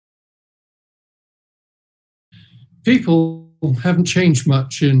People haven't changed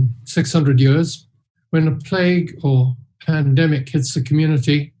much in 600 years. When a plague or pandemic hits the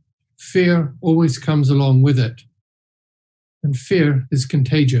community, fear always comes along with it. And fear is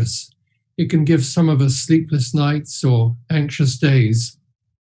contagious. It can give some of us sleepless nights or anxious days.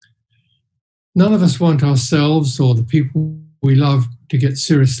 None of us want ourselves or the people we love to get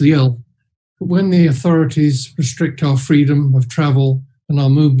seriously ill. But when the authorities restrict our freedom of travel and our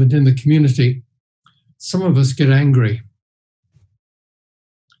movement in the community, some of us get angry.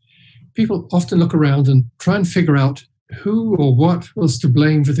 People often look around and try and figure out who or what was to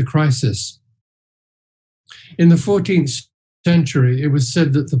blame for the crisis. In the 14th century, it was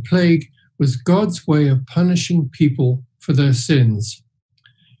said that the plague was God's way of punishing people for their sins.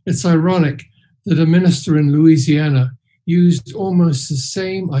 It's ironic that a minister in Louisiana used almost the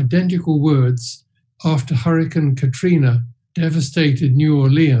same identical words after Hurricane Katrina devastated New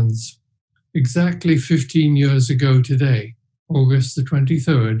Orleans, exactly 15 years ago today, August the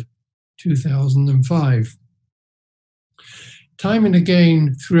 23rd, 2005. Time and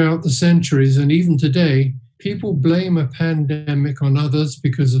again throughout the centuries and even today, people blame a pandemic on others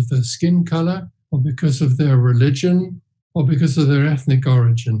because of their skin color, or because of their religion, or because of their ethnic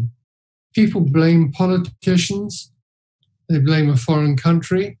origin. People blame politicians, they blame a foreign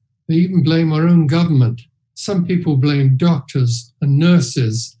country, they even blame our own government. Some people blame doctors and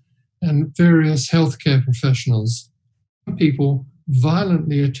nurses and various healthcare professionals. Some people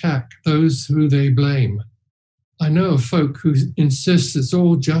violently attack those who they blame. I know of folk who insist it's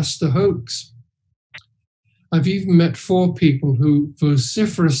all just a hoax. I've even met 4 people who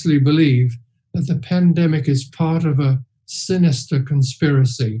vociferously believe that the pandemic is part of a sinister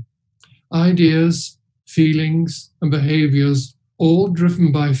conspiracy. Ideas, feelings, and behaviors, all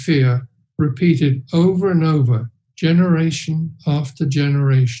driven by fear, repeated over and over, generation after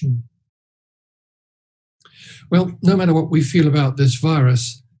generation. Well, no matter what we feel about this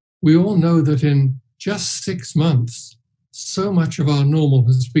virus, we all know that in just 6 months, so much of our normal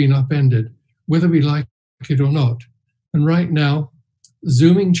has been upended, whether we like it or not. And right now,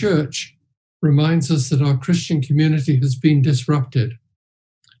 Zooming church reminds us that our Christian community has been disrupted.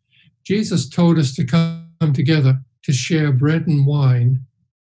 Jesus told us to come together to share bread and wine,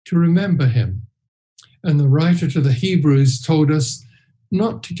 to remember him. And the writer to the Hebrews told us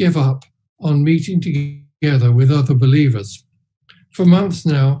not to give up on meeting together with other believers. For months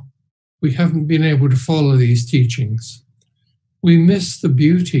now, we haven't been able to follow these teachings. We miss the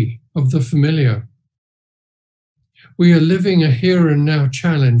beauty of the familiar. We are living a here and now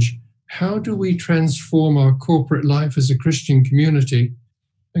challenge. How do we transform our corporate life as a Christian community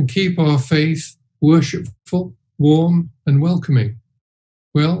and keep our faith worshipful, warm, and welcoming?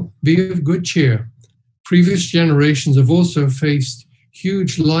 Well, be of good cheer. Previous generations have also faced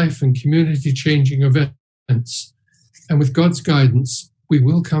huge life and community-changing events, and with God's guidance, we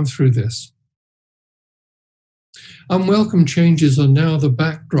will come through this. Unwelcome changes are now the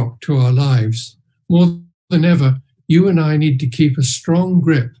backdrop to our lives. More than ever, you and I need to keep a strong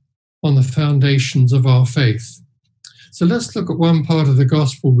grip on the foundations of our faith. So let's look at one part of the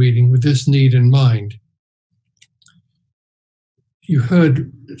gospel reading with this need in mind. You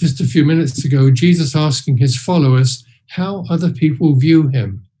heard just a few minutes ago Jesus asking his followers how other people view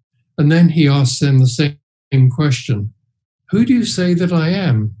him. And then he asks them the same question. Who do you say that I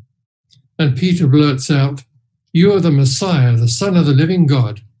am? And Peter blurts out, you are the Messiah, the Son of the living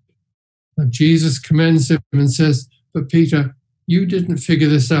God. And Jesus commends him and says, but Peter, you didn't figure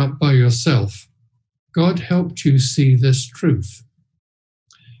this out by yourself. God helped you see this truth.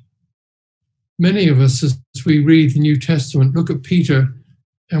 Many of us, as we read the New Testament, look at Peter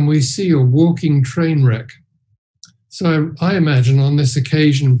and we see a walking train wreck. So I imagine on this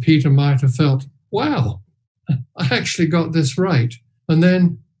occasion, Peter might have felt, wow, I actually got this right. And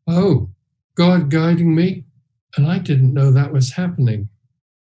then, oh, God guiding me, and I didn't know that was happening.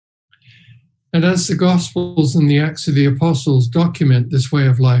 And as the Gospels and the Acts of the Apostles document this way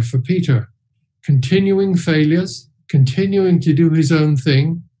of life for Peter, continuing failures, continuing to do his own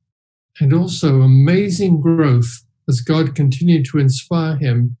thing, and also amazing growth as God continued to inspire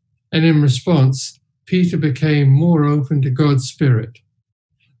him, and in response, Peter became more open to God's Spirit.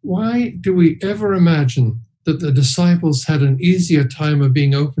 Why do we ever imagine that the disciples had an easier time of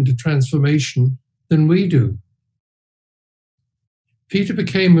being open to transformation than we do? Peter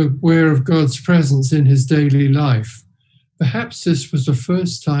became aware of God's presence in his daily life. Perhaps this was the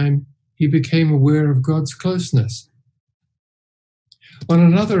first time he became aware of God's closeness. On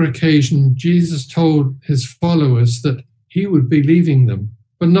another occasion, Jesus told his followers that he would be leaving them,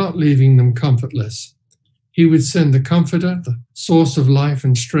 but not leaving them comfortless. He would send the Comforter, the source of life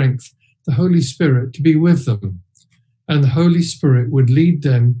and strength, the Holy Spirit, to be with them. and the Holy Spirit would lead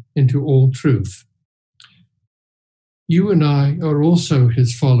them into all truth. You and I are also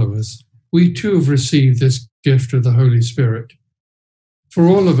his followers. We too have received this gift of the Holy Spirit. For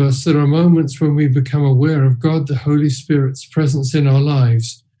all of us, there are moments when we become aware of God, the Holy Spirit's presence in our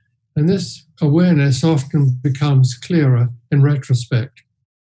lives, and this awareness often becomes clearer in retrospect.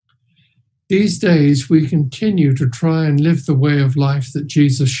 These days, we continue to try and live the way of life that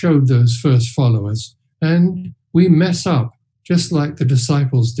Jesus showed those first followers, and we mess up just like the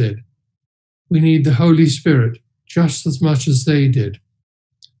disciples did. We need the Holy Spirit just as much as they did.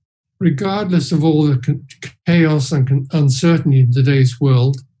 Regardless of all the chaos and uncertainty in today's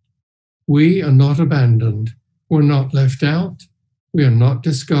world, we are not abandoned. We're not left out. We are not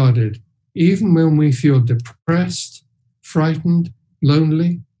discarded, even when we feel depressed, frightened,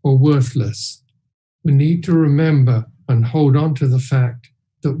 lonely, or worthless. We need to remember and hold on to the fact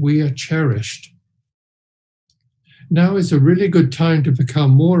that we are cherished. Now is a really good time to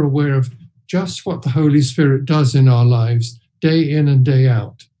become more aware of just what the Holy Spirit does in our lives, day in and day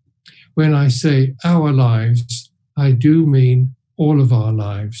out. When I say our lives, I do mean all of our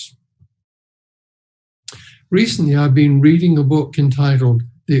lives. Recently, I've been reading a book entitled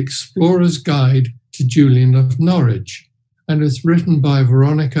The Explorer's Guide to Julian of Norwich, and it's written by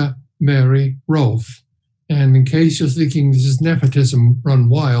Veronica Mary Rolfe. And in case you're thinking this is nepotism run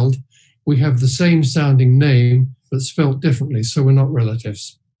wild, we have the same sounding name, but spelt differently, so we're not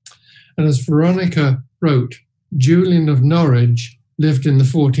relatives. And as Veronica wrote, Julian of Norwich lived in the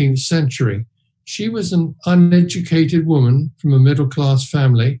 14th century. She was an uneducated woman from a middle-class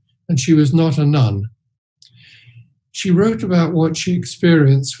family, and she was not a nun. She wrote about what she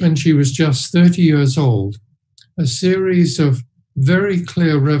experienced when she was just 30 years old, a series of very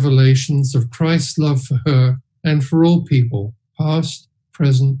clear revelations of Christ's love for her and for all people, past,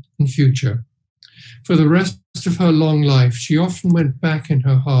 present, and future. For the rest of her long life, she often went back in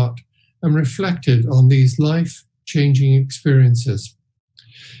her heart and reflected on these life-changing experiences.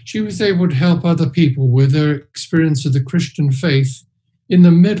 She was able to help other people with their experience of the Christian faith in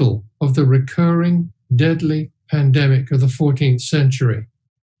the middle of the recurring, deadly pandemic of the 14th century.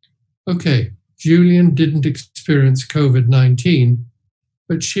 Okay, Julian didn't experience COVID-19,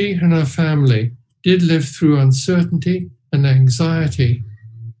 but she and her family did live through uncertainty and anxiety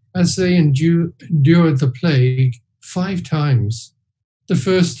as they endured the plague 5 times. The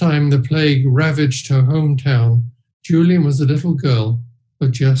first time the plague ravaged her hometown, Julian was a little girl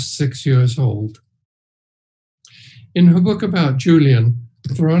of just 6 years old. In her book about Julian,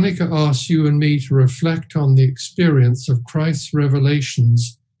 Veronica asks you and me to reflect on the experience of Christ's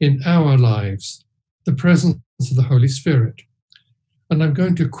revelations in our lives, the presence of the Holy Spirit. And I'm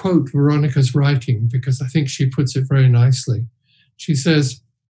going to quote Veronica's writing because I think she puts it very nicely. She says,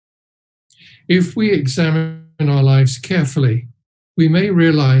 "If we examine our lives carefully, we may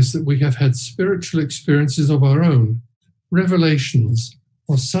realize that we have had spiritual experiences of our own, revelations,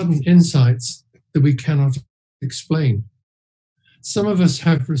 or sudden insights that we cannot explain. Some of us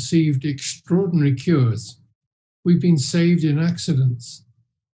have received extraordinary cures. We've been saved in accidents.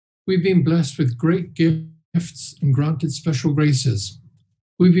 We've been blessed with great gifts and granted special graces.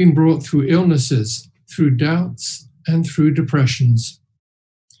 We've been brought through illnesses, through doubts, and through depressions.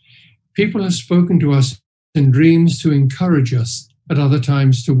 People have spoken to us in dreams to encourage us, at other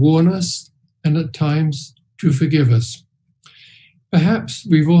times to warn us, and at times to forgive us. Perhaps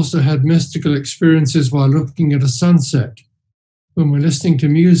we've also had mystical experiences while looking at a sunset, when we're listening to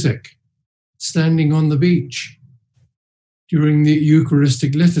music, standing on the beach, during the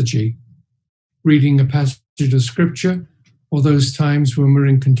Eucharistic liturgy, reading a passage of scripture, or those times when we're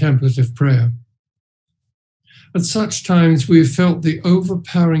in contemplative prayer. At such times, we have felt the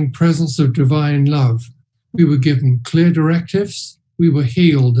overpowering presence of divine love. We were given clear directives. We were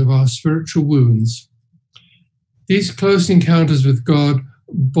healed of our spiritual wounds. These close encounters with God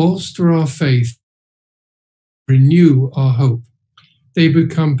bolster our faith, renew our hope. They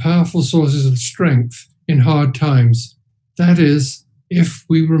become powerful sources of strength in hard times. That is, if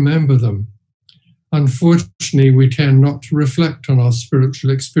we remember them. Unfortunately, we tend not to reflect on our spiritual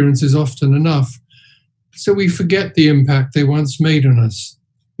experiences often enough, so we forget the impact they once made on us.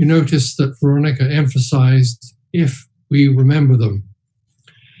 You notice that Veronica emphasized, if we remember them.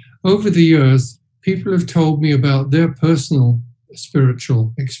 Over the years, people have told me about their personal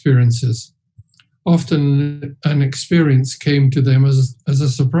spiritual experiences. Often an experience came to them as a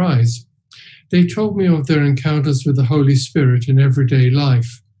surprise. They told me of their encounters with the Holy Spirit in everyday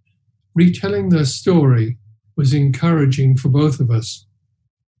life. Retelling their story was encouraging for both of us.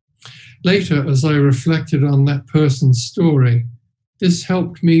 Later, as I reflected on that person's story, this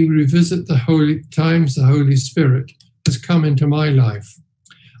helped me revisit the holy times the Holy Spirit has come into my life.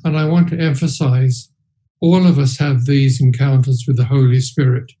 And I want to emphasize, all of us have these encounters with the Holy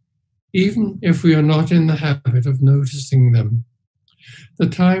Spirit, even if we are not in the habit of noticing them. The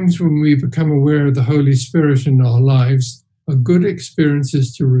times when we become aware of the Holy Spirit in our lives are good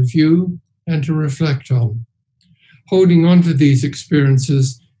experiences to review and to reflect on. Holding on to these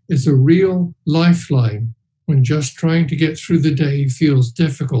experiences is a real lifeline when just trying to get through the day feels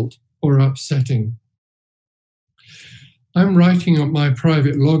difficult or upsetting. I'm writing up my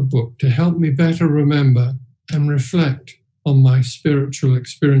private logbook to help me better remember and reflect on my spiritual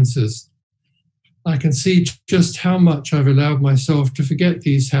experiences. I can see just how much I've allowed myself to forget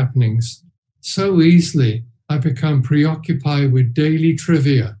these happenings. So easily, I become preoccupied with daily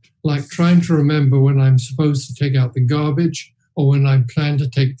trivia, like trying to remember when I'm supposed to take out the garbage or when I plan to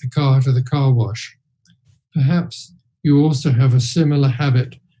take the car to the car wash. Perhaps you also have a similar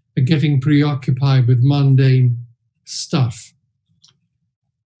habit of getting preoccupied with mundane stuff.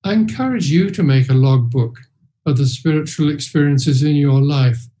 I encourage you to make a logbook of the spiritual experiences in your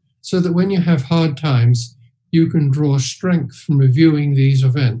life so that when you have hard times, you can draw strength from reviewing these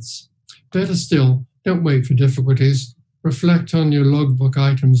events. Better still, don't wait for difficulties. Reflect on your logbook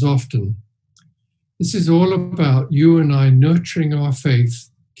items often. This is all about you and I nurturing our faith,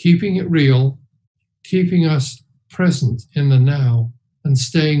 keeping it real, keeping us present in the now, and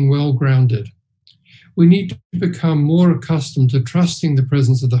staying well grounded. We need to become more accustomed to trusting the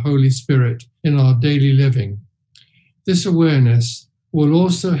presence of the Holy Spirit in our daily living. This awareness will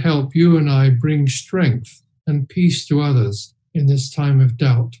also help you and I bring strength and peace to others in this time of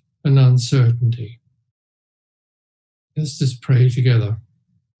doubt and uncertainty. Let's just pray together.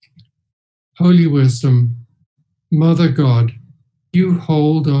 Holy Wisdom, Mother God, you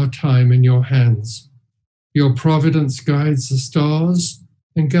hold our time in your hands. Your providence guides the stars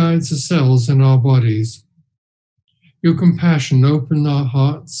and guides the cells in our bodies. Your compassion opens our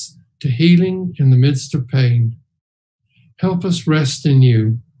hearts to healing in the midst of pain. Help us rest in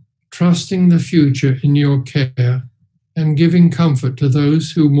you, trusting the future in your care and giving comfort to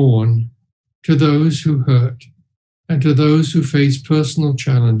those who mourn, to those who hurt, and to those who face personal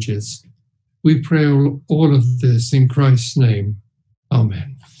challenges. We pray all of this in Christ's name.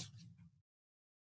 Amen.